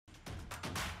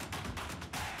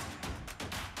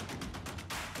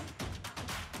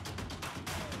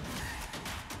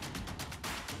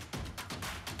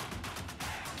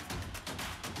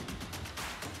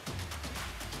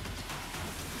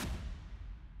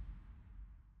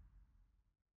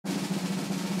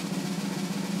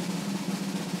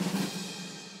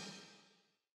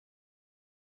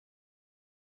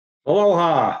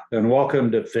Aloha and welcome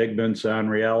to Figments on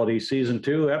Reality Season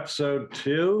 2, Episode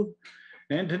 2.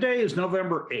 And today is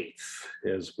November 8th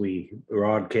as we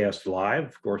broadcast live.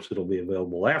 Of course, it'll be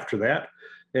available after that.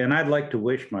 And I'd like to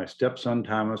wish my stepson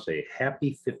Thomas a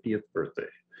happy 50th birthday.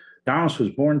 Thomas was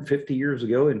born 50 years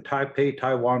ago in Taipei,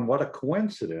 Taiwan. What a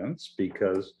coincidence,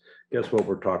 because guess what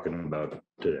we're talking about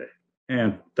today?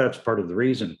 And that's part of the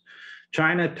reason.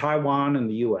 China, Taiwan, and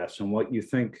the U.S. and what you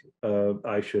think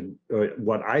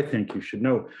what I think you should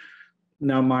know.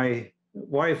 Now, my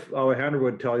wife Alejandra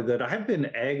would tell you that I've been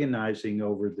agonizing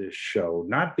over this show,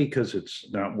 not because it's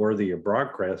not worthy of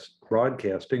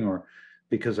broadcasting or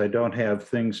because I don't have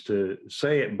things to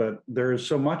say it, but there is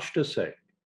so much to say.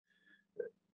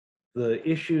 The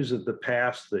issues of the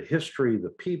past, the history, the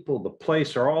people, the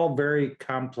place are all very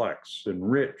complex and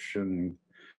rich and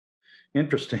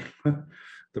interesting.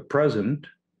 The present,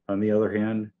 on the other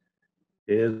hand,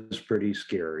 is pretty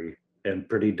scary and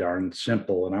pretty darn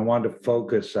simple. And I want to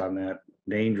focus on that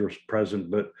dangerous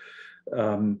present. But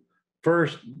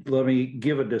first, let me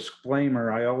give a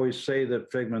disclaimer. I always say that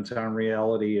Figments on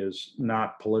Reality is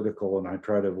not political, and I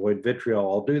try to avoid vitriol.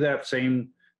 I'll do that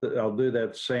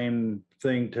same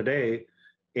thing today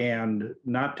and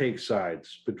not take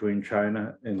sides between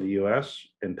China and the US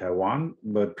and Taiwan,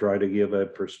 but try to give a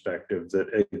perspective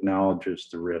that acknowledges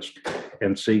the risk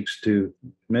and seeks to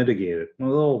mitigate it.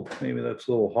 Maybe that's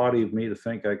a little haughty of me to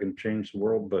think I can change the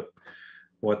world, but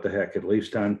what the heck, at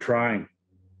least I'm trying.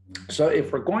 So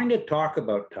if we're going to talk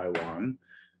about Taiwan,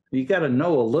 you got to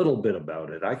know a little bit about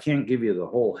it. I can't give you the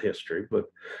whole history, but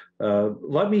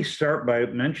let me start by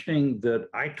mentioning that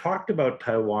I talked about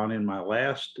Taiwan in my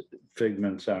last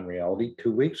Figments on Reality 2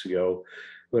 weeks ago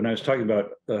when I was talking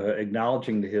about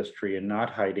acknowledging the history and not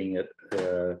hiding it.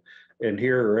 And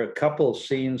here are a couple of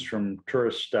scenes from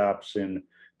tourist stops in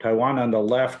Taiwan. On the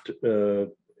left, a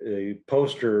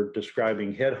poster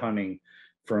describing headhunting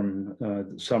from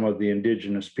some of the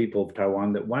indigenous people of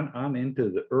Taiwan that went on into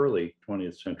the early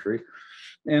 20th century.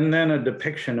 And then a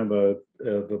depiction of a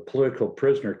political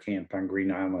prisoner camp on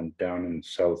Green Island down in the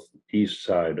southeast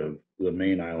side of the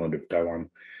main island of Taiwan.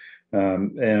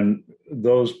 And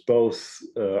those both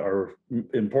are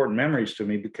important memories to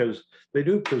me because they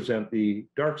do present the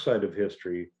dark side of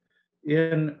history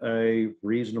in a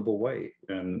reasonable way.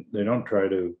 And they don't try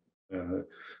to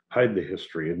hide the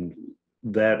history. And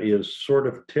that is sort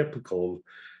of typical of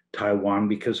Taiwan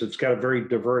because it's got a very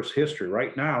diverse history.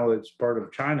 Right now, it's part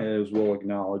of China, as we'll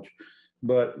acknowledge,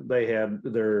 but they had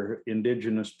their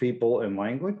indigenous people and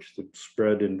language that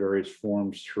spread in various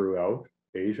forms throughout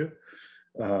Asia.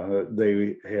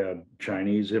 They had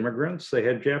Chinese immigrants, they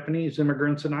had Japanese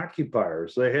immigrants and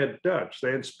occupiers, they had Dutch,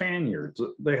 they had Spaniards,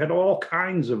 they had all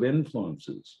kinds of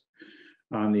influences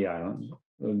on the island.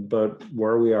 But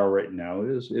where we are right now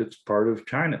is it's part of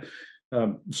China.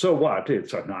 So what?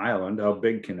 It's an island. How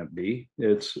big can it be?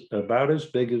 It's about as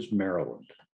big as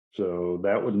Maryland. So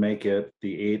that would make it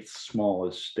the 8th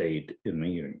smallest state in the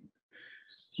Union.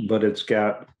 But it's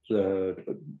got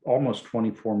almost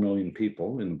 24 million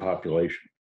people in the population.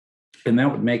 And that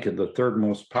would make it the 3rd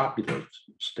most populous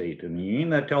state in the Union.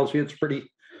 That tells you it's pretty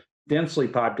densely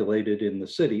populated in the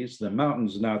cities. The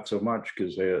mountains, not so much,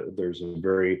 because there's a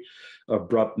very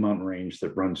abrupt mountain range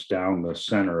that runs down the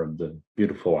center of the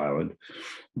beautiful island.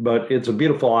 But it's a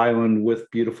beautiful island with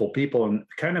beautiful people and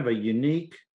kind of a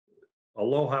unique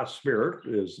aloha spirit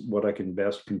is what I can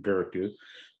best compare it to,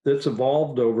 that's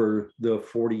evolved over the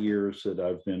 40 years that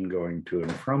I've been going to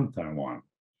and from Taiwan.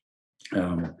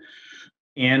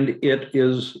 And it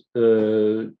is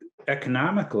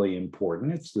economically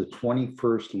important. It's the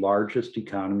 21st largest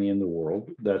economy in the world.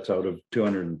 That's out of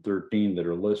 213 that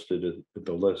are listed at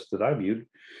the list that I viewed.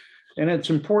 And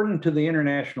it's important to the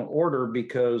international order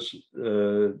because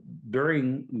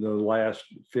during the last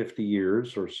 50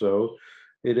 years or so,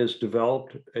 it has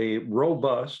developed a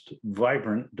robust,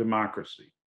 vibrant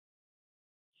democracy.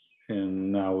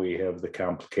 And now we have the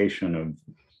complication of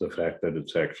the fact that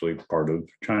it's actually part of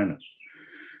China.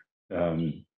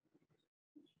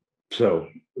 So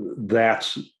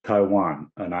that's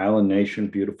Taiwan, an island nation,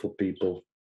 beautiful people,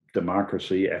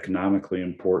 democracy, economically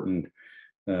important.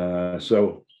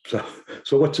 So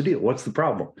what's the deal? What's the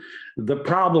problem? The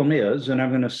problem is, and I'm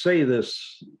going to say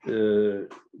this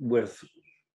with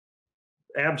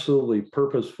absolutely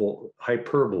purposeful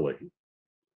hyperbole,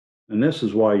 and this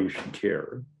is why you should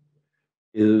care,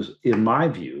 is, in my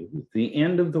view, the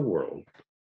end of the world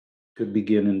could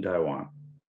begin in Taiwan.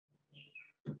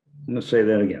 I'm going to say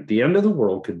that again. The end of the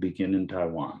world could begin in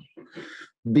Taiwan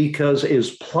because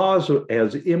as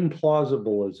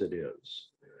implausible as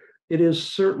it is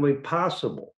certainly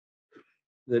possible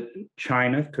that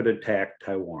China could attack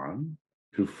Taiwan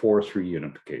to force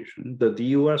reunification, that the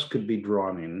US could be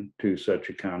drawn into such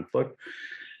a conflict,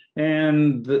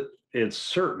 and that it's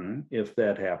certain if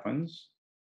that happens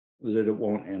that it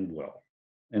won't end well.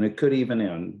 And it could even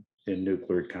end in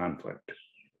nuclear conflict.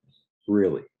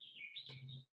 Really.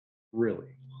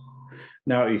 Really.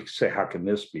 Now you say, how can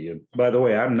this be? And by the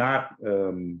way, I'm not,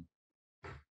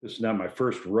 this is not my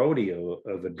first rodeo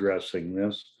of addressing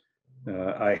this.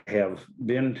 I have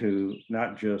been to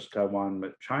not just Taiwan,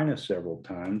 but China several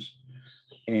times.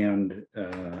 And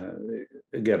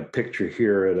I got a picture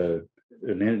here at a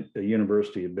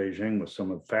university of Beijing with some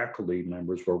of the faculty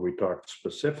members where we talked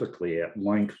specifically at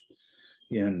length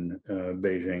in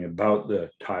Beijing about the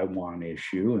Taiwan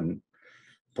issue. And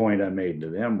point I made to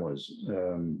them was,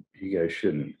 you guys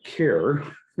shouldn't care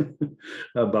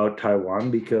about Taiwan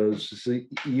because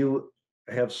you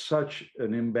have such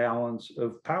an imbalance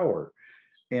of power.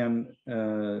 And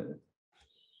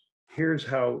here's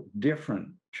how different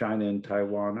China and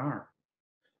Taiwan are.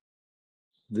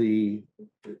 The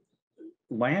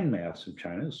landmass of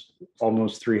China is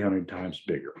almost 300 times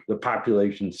bigger. The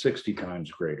population 60 times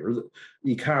greater.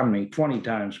 The economy 20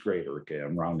 times greater. Okay,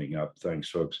 I'm rounding up. Thanks,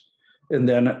 folks. And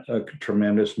then a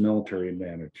tremendous military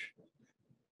advantage.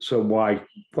 So why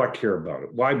care about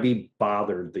it? Why be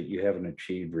bothered that you haven't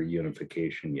achieved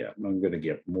reunification yet? And I'm going to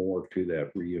get more to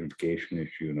that reunification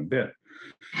issue in a bit.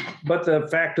 But the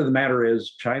fact of the matter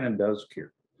is China does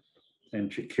care,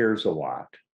 and she cares a lot.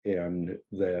 And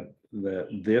that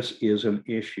this is an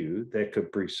issue that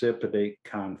could precipitate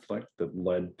conflict that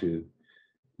led to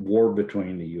war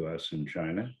between the US and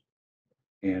China,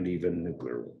 and even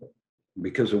nuclear war,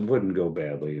 because it wouldn't go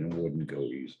badly and it wouldn't go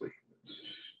easily.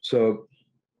 So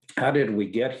how did we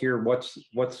get here? What's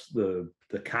the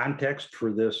context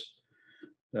for this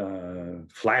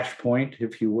flashpoint,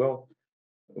 if you will?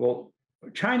 Well,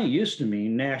 China used to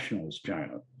mean nationalist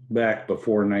China. Back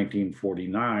before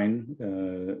 1949,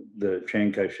 the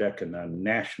Chiang Kai-shek and the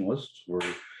nationalists were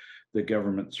the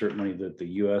government, certainly, that the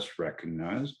US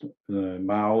recognized.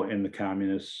 Mao and the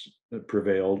communists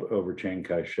prevailed over Chiang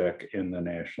Kai-shek and the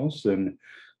nationalists, and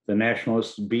the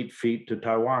nationalists beat feet to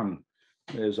Taiwan.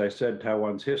 As I said,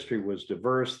 Taiwan's history was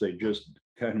diverse. They just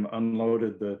kind of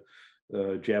unloaded the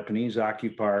Japanese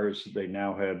occupiers. They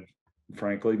now had,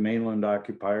 frankly, mainland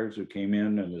occupiers who came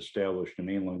in and established a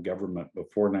mainland government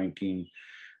before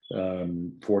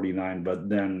 1949. But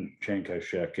then Chiang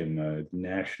Kai-shek and the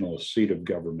nationalist seat of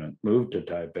government moved to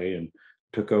Taipei and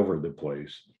took over the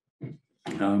place.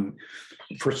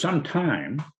 For some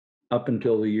time, up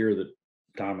until the year that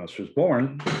Thomas was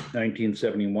born,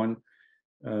 1971,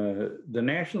 the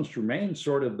nationalists remained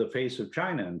sort of the face of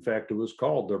China. In fact, it was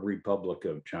called the Republic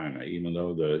of China, even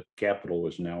though the capital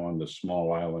was now on the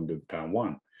small island of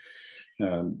Taiwan.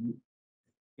 In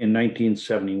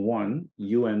 1971,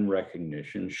 UN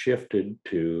recognition shifted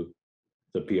to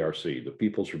the PRC, the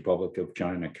People's Republic of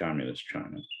China, Communist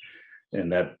China.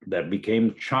 And that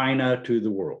became China to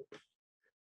the world.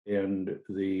 And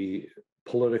the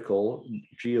geopolitical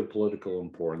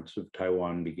importance of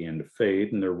Taiwan began to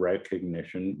fade, and their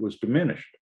recognition was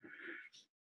diminished.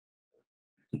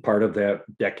 Part of that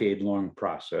decade-long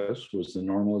process was the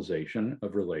normalization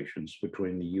of relations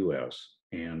between the US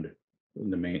and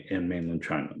mainland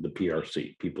China, the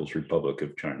PRC, People's Republic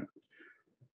of China.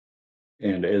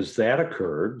 And as that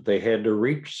occurred, they had to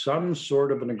reach some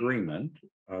sort of an agreement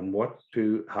on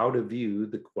how to view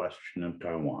the question of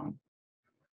Taiwan.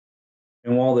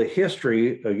 And while the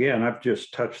history, again, I've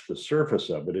just touched the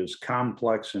surface of it, is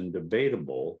complex and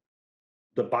debatable,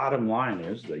 the bottom line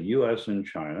is the US and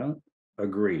China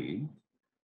agreed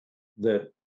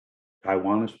that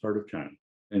Taiwan is part of China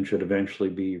and should eventually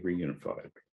be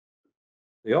reunified.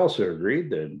 They also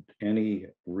agreed that any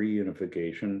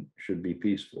reunification should be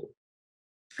peaceful.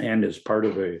 And as part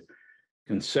of a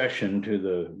concession to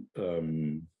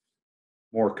the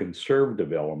more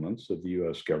conservative elements of the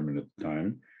US government at the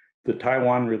time, the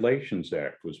Taiwan Relations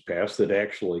Act was passed that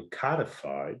actually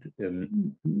codified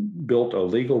and built a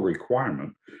legal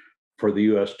requirement for the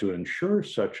US to ensure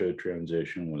such a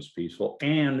transition was peaceful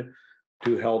and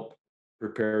to help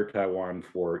prepare Taiwan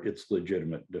for its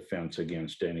legitimate defense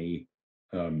against any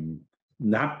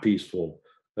not peaceful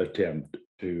attempt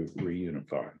to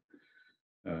reunify.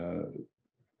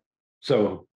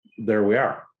 So there we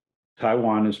are.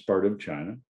 Taiwan is part of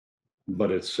China,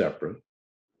 but it's separate.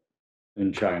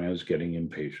 And China is getting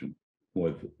impatient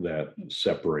with that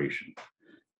separation.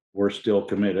 We're still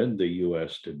committed, the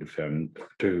US,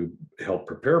 to help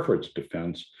prepare for its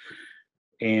defense.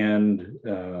 And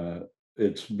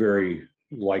it's very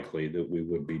likely that we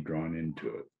would be drawn into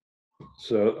it.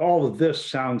 So all of this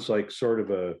sounds like sort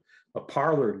of a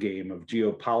parlor game of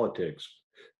geopolitics,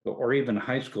 or even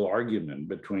high school argument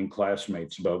between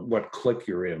classmates about what clique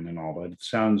you're in and all that. It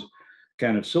sounds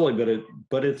kind of silly,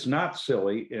 but it's not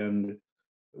silly. And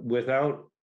without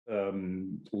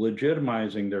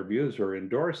legitimizing their views or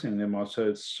endorsing them, I'll say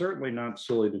it's certainly not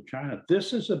silly to China.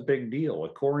 This is a big deal, a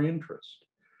core interest.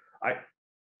 I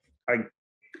I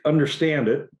understand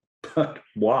it, but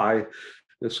why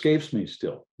escapes me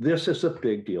still. This is a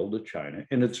big deal to China,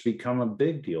 and it's become a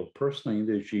big deal personally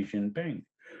to Xi Jinping.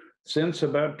 Since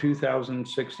about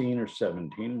 2016 or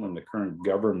 17, when the current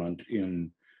government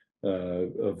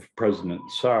of President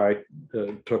Tsai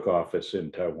took office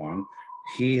in Taiwan,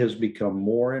 he has become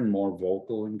more and more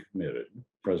vocal and committed,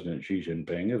 President Xi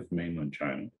Jinping of mainland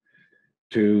China,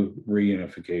 to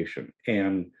reunification.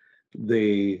 And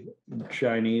the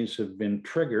Chinese have been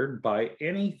triggered by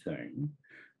anything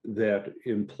that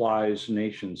implies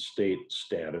nation state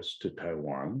status to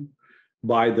Taiwan,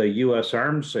 by the US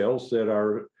arms sales that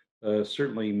are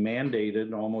certainly mandated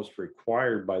and almost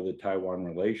required by the Taiwan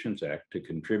Relations Act to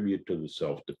contribute to the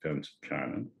self-defense of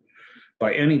China,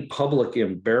 by any public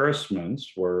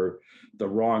embarrassments where the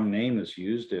wrong name is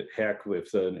used. Heck,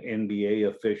 if an NBA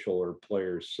official or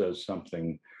player says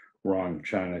something wrong,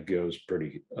 China goes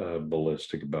pretty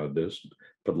ballistic about this.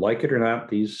 But like it or not,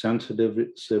 these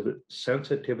sensitivities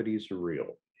are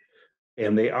real,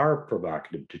 and they are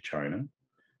provocative to China.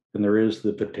 And there is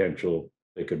the potential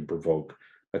they could provoke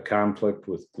a conflict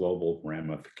with global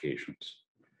ramifications.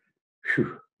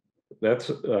 Whew. That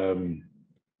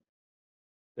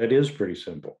is pretty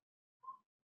simple.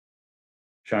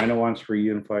 China wants to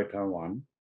reunify Taiwan.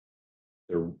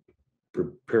 They're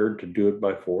prepared to do it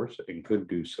by force and could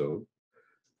do so.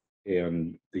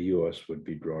 And the US would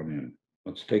be drawn in.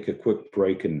 Let's take a quick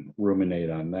break and ruminate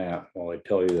on that while I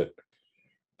tell you that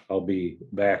I'll be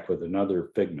back with another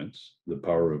Figments, the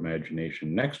Power of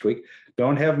Imagination, next week.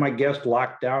 Don't have my guest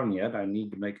locked down yet. I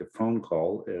need to make a phone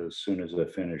call as soon as I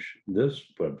finish this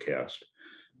webcast.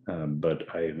 But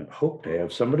I hope to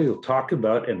have somebody who'll talk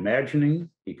about imagining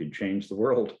he could change the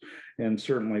world. And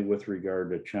certainly with regard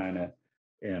to China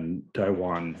and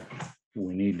Taiwan,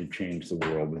 we need to change the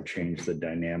world and change the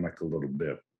dynamic a little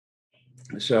bit.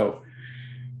 So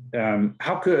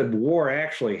how could war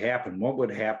actually happen? What would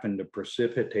happen to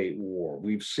precipitate war?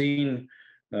 We've seen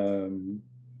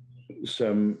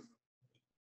some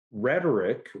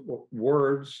rhetoric,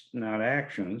 words, not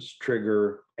actions,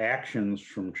 trigger actions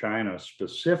from China,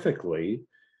 specifically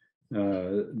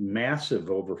massive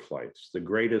overflights, the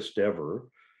greatest ever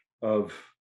of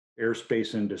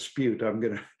airspace in dispute. I'm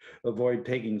going to avoid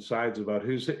taking sides about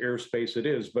whose airspace it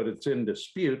is, but it's in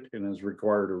dispute and has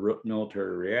required a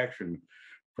military reaction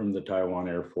from the Taiwan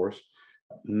Air Force.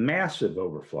 Massive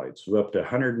overflights of up to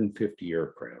 150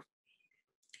 aircraft.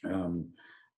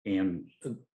 And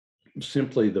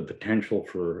simply the potential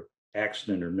for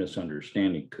accident or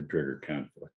misunderstanding could trigger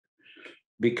conflict.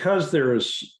 Because there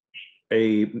is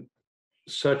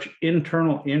such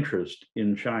internal interest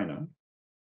in China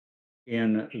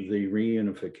in the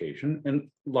reunification, and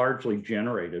largely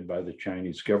generated by the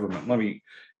Chinese government. Let me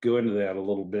go into that a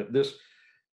little bit. This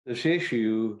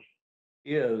issue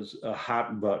is a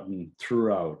hot button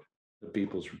throughout the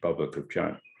People's Republic of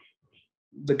China.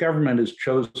 The government has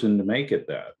chosen to make it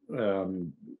that.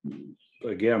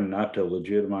 Again, not to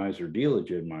legitimize or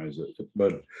delegitimize it,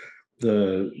 but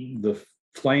the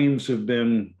flames have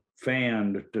been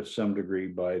fanned to some degree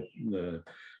by the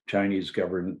Chinese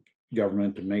government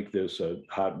to make this a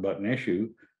hot button issue.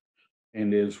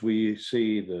 And as we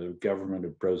see the government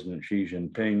of President Xi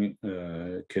Jinping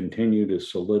continue to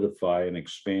solidify and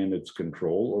expand its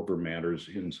control over matters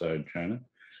inside China,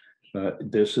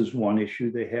 this is one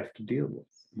issue they have to deal with.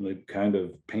 They've kind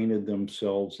of painted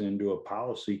themselves into a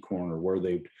policy corner where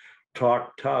they've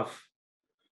talked tough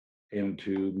and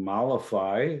to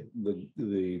mollify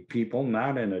the people,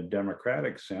 not in a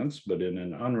democratic sense, but in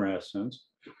an unrest sense.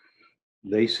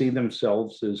 They see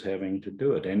themselves as having to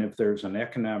do it. And if there's an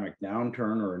economic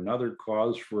downturn or another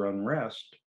cause for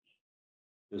unrest,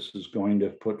 this is going to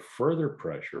put further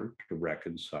pressure to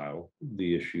reconcile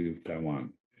the issue of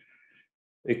Taiwan.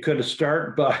 It could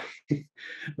start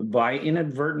by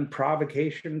inadvertent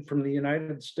provocation from the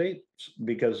United States,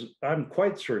 because I'm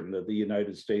quite certain that the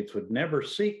United States would never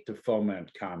seek to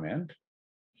foment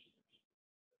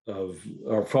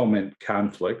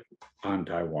conflict on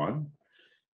Taiwan.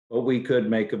 But we could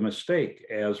make a mistake,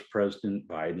 as President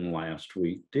Biden last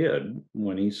week did,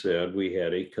 when he said we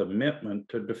had a commitment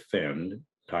to defend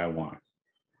Taiwan.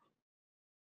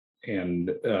 And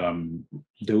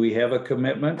do we have a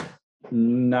commitment?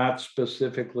 Not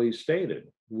specifically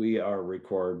stated, we are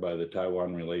required by the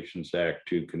Taiwan Relations Act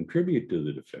to contribute to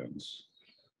the defense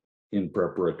in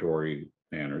preparatory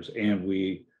manners. And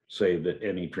we say that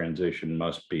any transition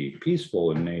must be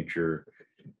peaceful in nature,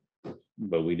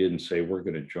 but we didn't say we're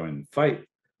going to join the fight.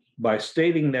 By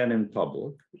stating that in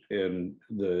public, and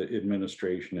the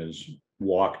administration has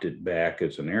walked it back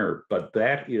as an error, but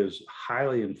that is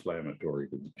highly inflammatory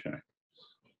to the Chinese.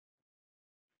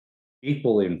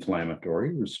 Equally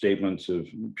inflammatory were statements of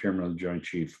Chairman of the Joint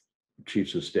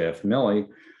Chiefs of Staff Milley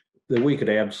that we could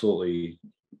absolutely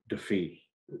defeat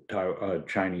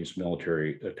Chinese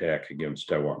military attack against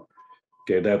Taiwan.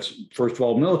 Okay, that's first of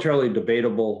all militarily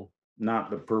debatable, not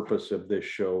the purpose of this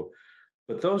show,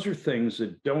 but those are things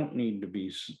that don't need to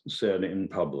be said in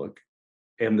public,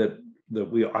 and that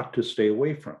we ought to stay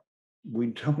away from. We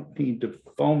don't need to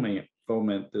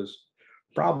foment this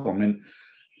problem.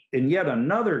 And yet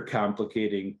another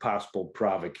complicating possible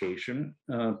provocation,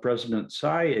 President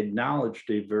Tsai acknowledged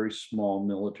a very small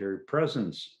military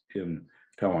presence in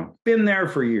Taiwan, been there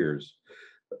for years.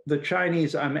 The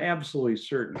Chinese, I'm absolutely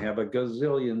certain, have a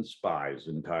gazillion spies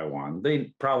in Taiwan.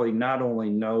 They probably not only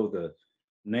know the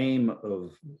name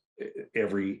of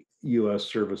every US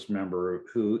service member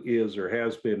who is or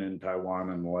has been in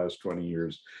Taiwan in the last 20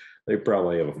 years, they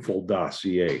probably have a full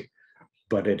dossier,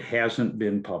 but it hasn't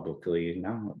been publicly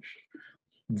acknowledged.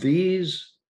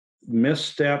 These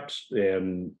missteps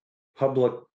and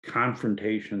public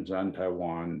confrontations on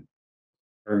Taiwan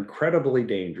are incredibly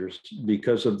dangerous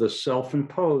because of the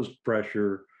self-imposed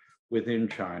pressure within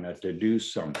China to do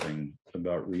something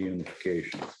about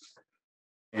reunification.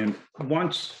 And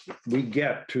once we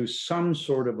get to some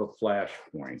sort of a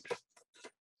flashpoint,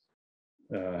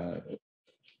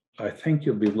 I think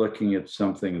you'll be looking at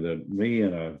something that me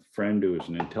and a friend who is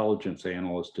an intelligence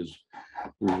analyst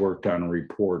we worked on a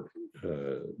report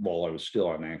while I was still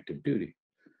on active duty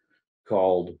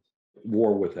called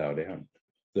War Without End.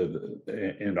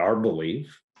 And our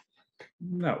belief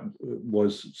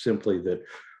was simply that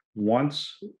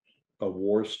once a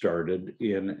war started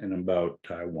in and about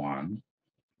Taiwan,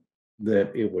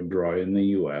 that it would draw in the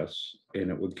US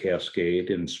and it would cascade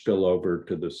and spill over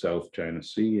to the South China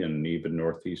Sea and even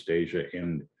Northeast Asia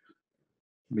and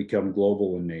become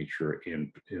global in nature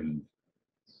and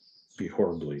be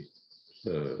horribly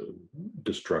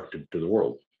destructive to the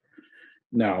world.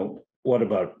 Now, what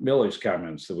about Milley's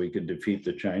comments that we could defeat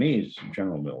the Chinese,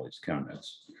 General Milley's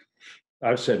comments?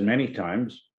 I've said many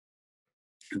times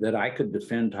that I could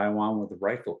defend Taiwan with a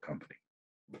rifle company.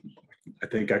 I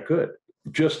think I could,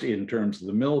 just in terms of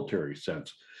the military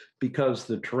sense, because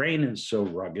the terrain is so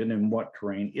rugged, and what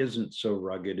terrain isn't so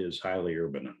rugged is highly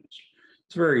urbanized.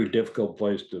 It's a very difficult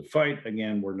place to fight.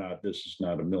 Again, this is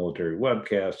not a military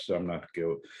webcast, so I'm not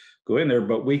going to go in there,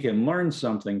 but we can learn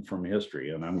something from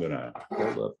history. And I'm going to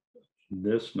hold up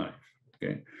this knife.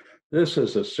 Okay, this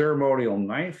is a ceremonial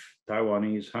knife,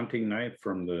 Taiwanese hunting knife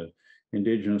from the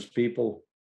indigenous people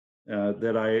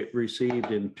that I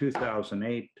received in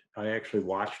 2008. I actually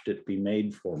watched it be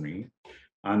made for me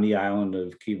on the island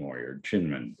of Quemoy or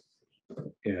Chinmen,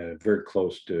 very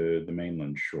close to the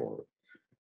mainland shore.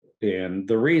 And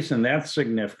the reason that's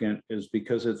significant is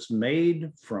because it's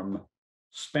made from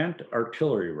spent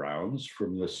artillery rounds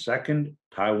from the Second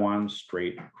Taiwan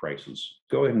Strait crisis.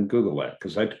 Go ahead and Google that,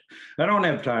 because I don't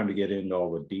have time to get into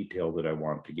all the detail that I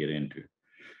want to get into.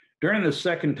 During the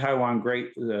Second Taiwan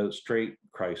Strait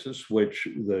crisis, which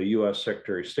the US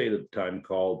Secretary of State at the time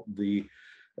called the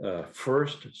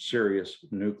first serious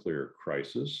nuclear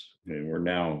crisis, and we're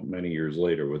now many years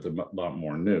later with a lot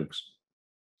more nukes,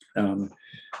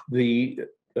 the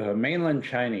mainland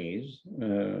Chinese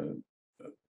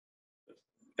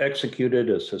executed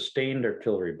a sustained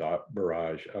artillery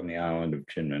barrage on the island of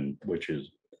Chinmen, which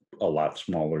is a lot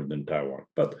smaller than Taiwan,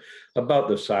 but about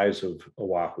the size of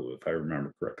Oahu, if I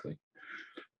remember correctly.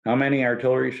 How many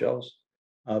artillery shells?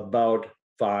 About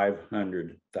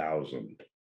 500,000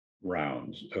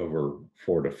 rounds over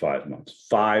 4 to 5 months.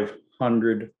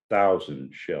 500,000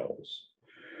 shells.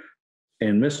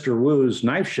 And Mr. Wu's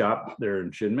knife shop there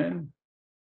in Chinmen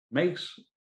makes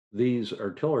these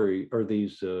artillery or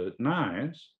these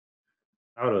knives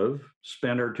out of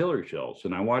spent artillery shells.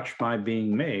 And I watched mine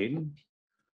being made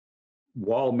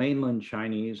while mainland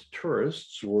Chinese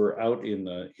tourists were out in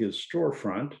his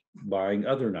storefront buying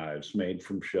other knives made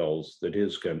from shells that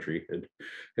his country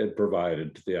had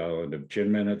provided to the island of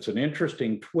Chinmen. It's an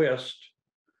interesting twist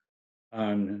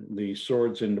on the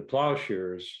swords into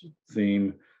plowshares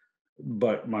theme,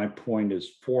 but my point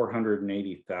is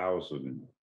 480,000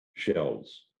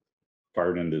 shells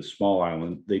fired into this small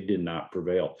island. They did not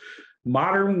prevail.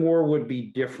 Modern war would be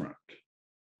different.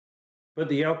 But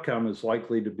the outcome is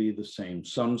likely to be the same,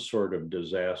 some sort of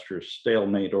disastrous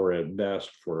stalemate, or at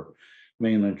best for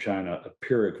mainland China, a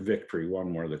Pyrrhic victory,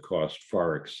 one where the cost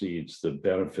far exceeds the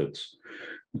benefits.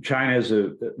 China has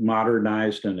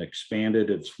modernized and expanded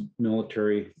its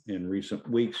military in recent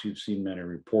weeks. You've seen many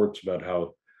reports about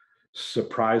how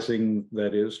surprising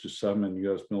that is to some in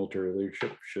U.S. military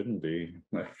leadership. Shouldn't be,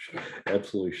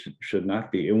 absolutely should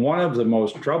not be. And one of the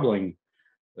most troubling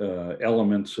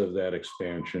elements of that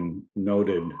expansion,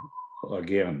 noted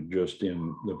again just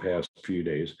in the past few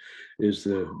days, is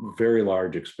the very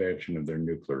large expansion of their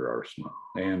nuclear arsenal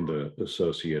and the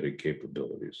associated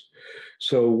capabilities.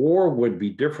 So war would be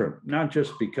different, not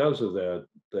just because of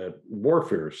that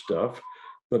warfare stuff,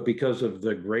 but because of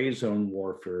the gray zone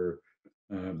warfare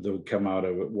that would come out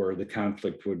of it, where the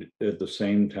conflict would at the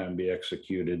same time be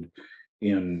executed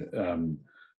in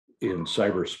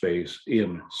cyberspace,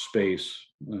 in space,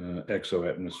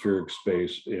 exoatmospheric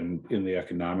space, in the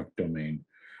economic domain.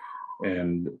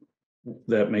 And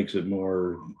that makes it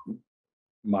more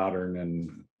modern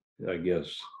and, I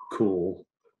guess, cool,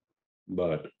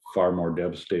 but far more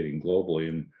devastating globally,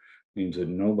 and means that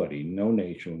no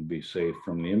nation would be safe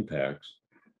from the impacts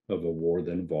of a war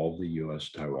that involved the US,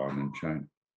 Taiwan, and China.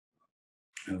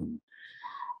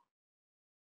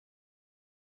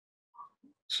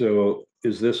 So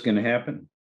is this going to happen?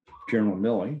 General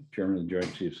Milley, Chairman of the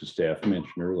Joint Chiefs of Staff,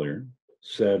 mentioned earlier,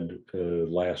 said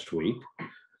last week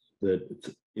that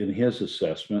in his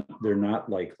assessment,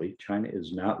 China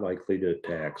is not likely to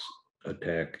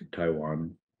attack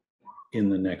Taiwan in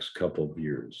the next couple of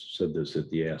years. Said this at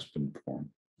the Aspen Forum.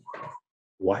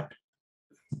 What?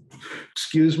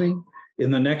 Excuse me?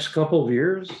 In the next couple of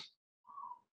years?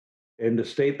 And to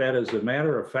state that as a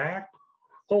matter of fact?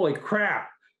 Holy crap.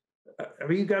 I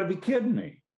mean, you got to be kidding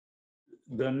me.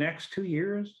 The next 2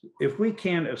 years? If we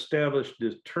can't establish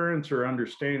deterrence or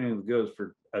understanding that goes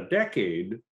for a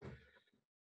decade,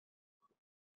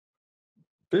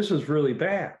 this is really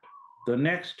bad. The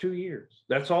next 2 years.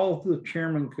 That's all the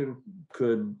chairman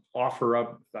could offer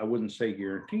up. I wouldn't say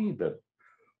guarantee, but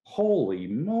holy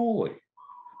moly.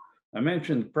 I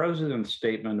mentioned the president's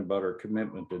statement about our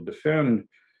commitment to defend.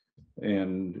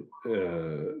 And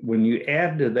when you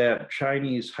add to that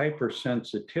Chinese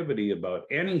hypersensitivity about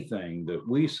anything that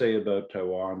we say about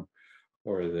Taiwan,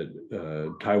 or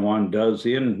that Taiwan does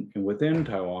within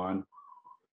Taiwan,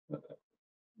 let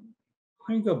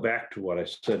me go back to what I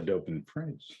said to open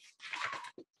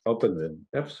the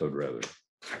episode rather.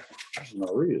 And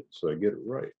I'll read it so I get it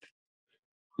right.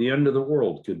 The end of the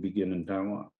world could begin in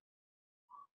Taiwan.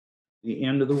 The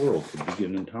end of the world could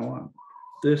begin in Taiwan.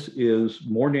 This is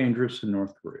more dangerous than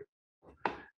North Korea.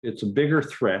 It's a bigger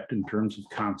threat in terms of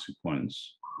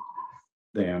consequence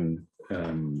than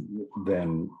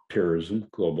terrorism,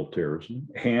 global terrorism,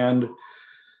 and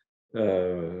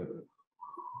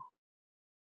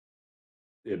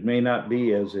it may not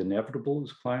be as inevitable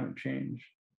as climate change,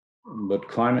 but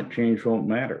climate change won't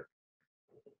matter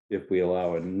if we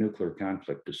allow a nuclear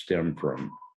conflict to stem from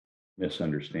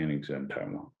misunderstandings in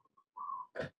Taiwan.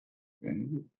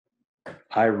 And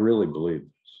I really believe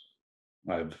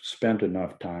this. I've spent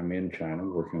enough time in China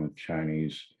working with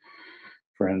Chinese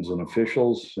friends and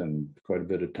officials, and quite a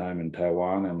bit of time in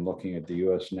Taiwan, and looking at the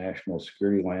US national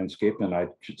security landscape, and I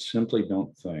simply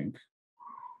don't think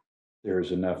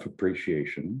there's enough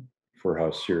appreciation for how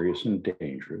serious and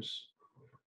dangerous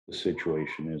the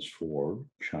situation is for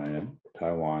China,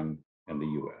 Taiwan, and the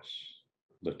US,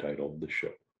 the title of the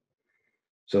show.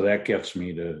 So that gets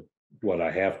me to what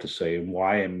I have to say and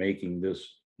why I'm making this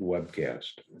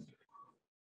webcast,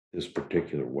 this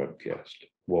particular webcast.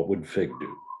 What would Fig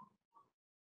do?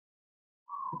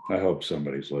 I hope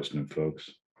somebody's listening, folks.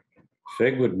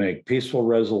 Fig would make peaceful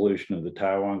resolution of the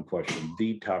Taiwan question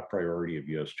the top priority of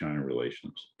US-China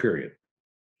relations, period.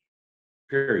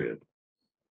 Period.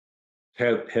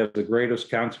 Has the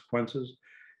greatest consequences.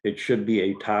 It should be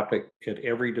a topic at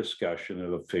every discussion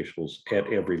of officials at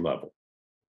every level.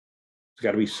 It's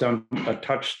got to be a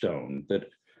touchstone that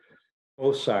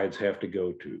both sides have to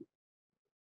go to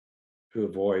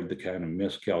avoid the kind of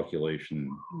miscalculation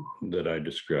that I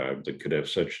described that could have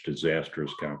such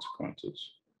disastrous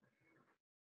consequences.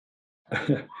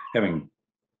 Having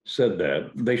said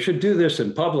that, they should do this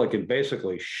in public and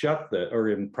basically or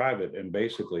in private and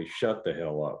basically shut the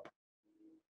hell up.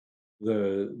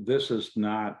 This is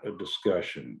not a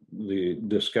discussion. The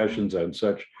discussions on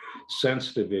such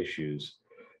sensitive issues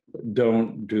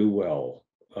don't do well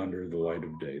under the light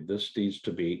of day. This needs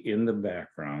to be in the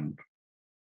background,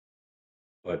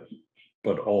 but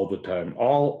all the time,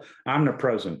 all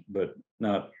omnipresent, but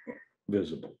not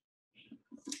visible.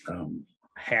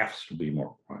 Has to be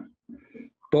more quiet.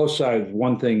 both sides,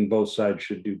 one thing both sides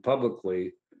should do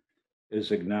publicly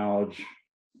is acknowledge,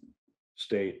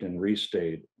 state, and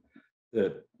restate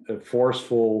that a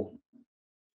forceful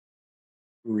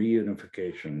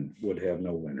reunification would have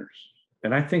no winners.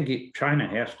 And I think China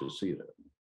has to see that.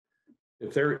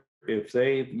 If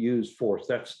they use force,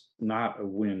 that's not a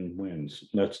win-win.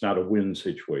 That's not a win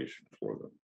situation for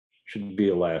them. It should be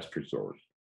a last resort.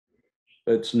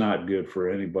 That's not good for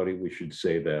anybody. We should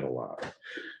say that a lot.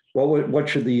 What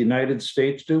should the United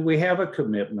States do? We have a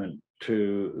commitment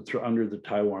under the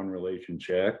Taiwan Relations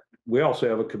Act. We also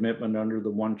have a commitment under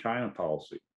the One China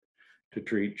policy to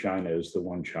treat China as the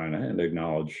one China and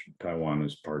acknowledge Taiwan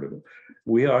as part of it.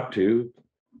 We ought to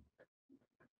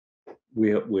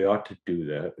do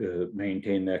that,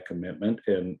 maintain that commitment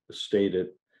and state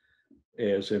it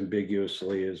as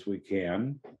ambiguously as we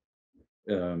can,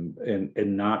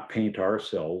 and not paint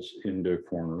ourselves into a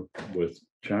corner with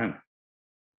China.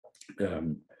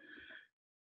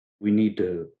 We need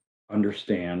to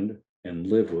understand and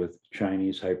live with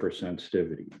Chinese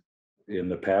hypersensitivity. In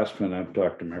the past, when I've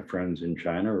talked to my friends in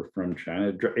China or from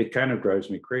China, it kind of drives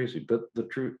me crazy, but the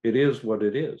truth, it is what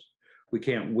it is. We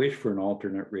can't wish for an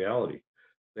alternate reality.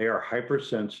 They are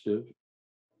hypersensitive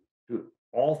to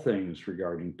all things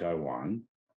regarding Taiwan,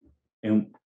 and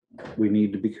we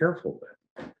need to be careful of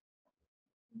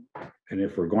that. And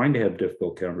if we're going to have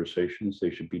difficult conversations,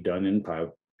 they should be done in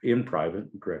private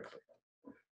and correctly.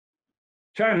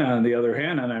 China, on the other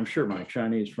hand, and I'm sure my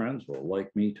Chinese friends will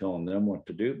like me telling them what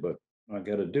to do, but I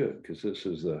got to do it because this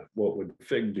is the what would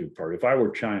Fig do part. If I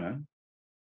were China,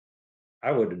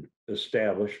 I would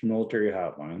establish military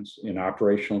hotlines in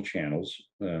operational channels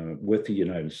with the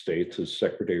United States, as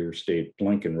Secretary of State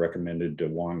Blinken recommended to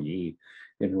Wang Yi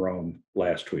in Rome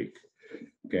last week.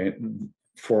 Okay,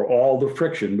 for all the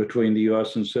friction between the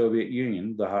U.S. and Soviet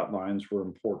Union, the hotlines were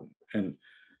important, and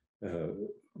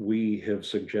we have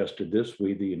suggested this,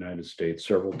 the United States,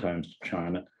 several times to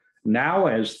China. Now,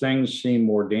 as things seem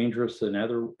more dangerous than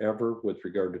ever with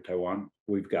regard to Taiwan,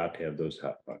 we've got to have those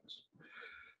hotlines.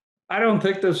 I don't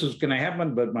think this is going to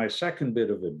happen, but my second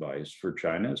bit of advice for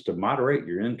China is to moderate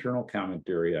your internal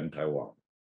commentary on Taiwan.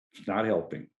 It's not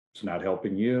helping. It's not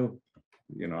helping you.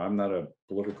 You know, I'm not a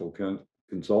political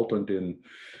consultant in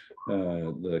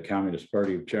the Communist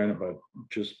Party of China, but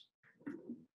just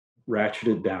ratchet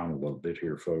it down a little bit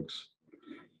here, folks.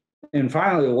 And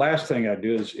finally, the last thing I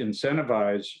do is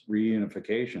incentivize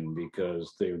reunification,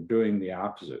 because they're doing the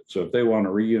opposite. So if they want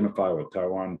to reunify with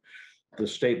Taiwan, the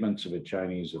statements of a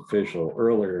Chinese official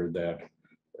earlier that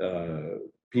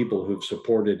people who've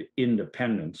supported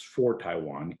independence for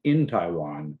Taiwan in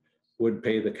Taiwan would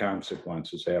pay the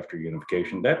consequences after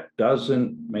unification. That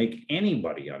doesn't make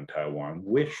anybody on Taiwan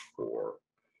wish for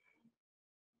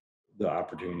the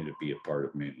opportunity to be a part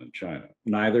of mainland China.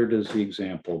 Neither does the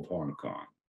example of Hong Kong.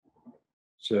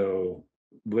 So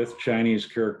with Chinese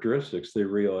characteristics, they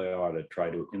really ought to try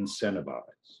to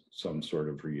incentivize some sort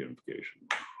of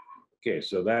reunification. Okay,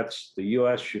 so that's the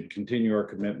US should continue our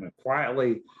commitment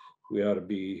quietly. We ought to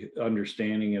be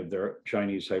understanding of their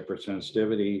Chinese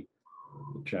hypersensitivity.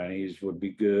 The Chinese would be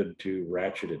good to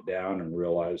ratchet it down and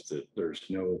realize that there's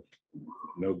no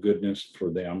goodness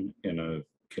for them in a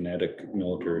kinetic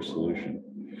military solution.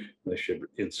 They should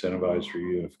incentivize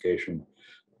reunification.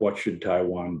 What should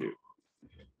Taiwan do?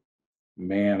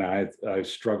 Man, I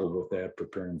struggled with that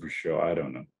preparing for show. I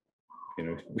don't know. You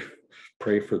know,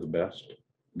 pray for the best,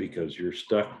 because you're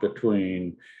stuck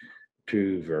between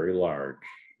two very large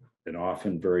and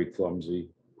often very clumsy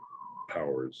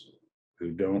powers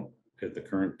who don't, at the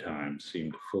current time,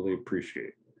 seem to fully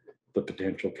appreciate the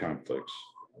potential conflicts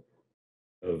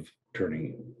of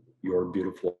turning your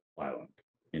beautiful island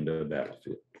into a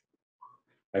battlefield.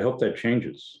 I hope that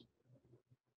changes.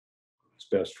 It's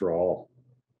best for all: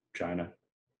 China,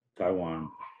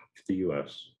 Taiwan, the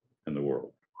US, and the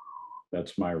world.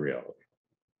 That's my reality.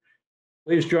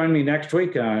 Please join me next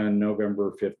week on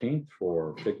November 15th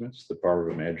for Figments, the Power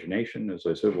of Imagination. As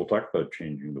I said, we'll talk about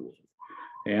changing the world.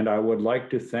 And I would like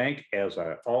to thank, as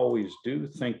I always do,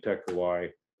 Think Tech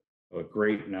Hawaii, a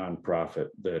great nonprofit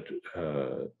that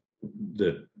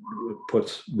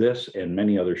puts this and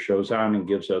many other shows on and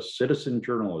gives us citizen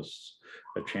journalists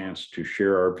a chance to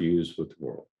share our views with the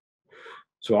world.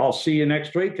 So I'll see you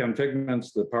next week on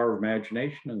Figments, the Power of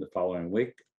Imagination, and the following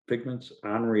week, Figments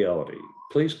on Reality.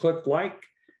 Please click like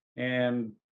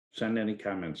and send any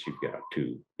comments you've got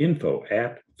to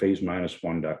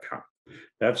info@phase-1.com.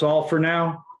 That's all for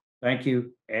now. Thank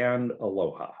you and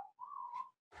aloha.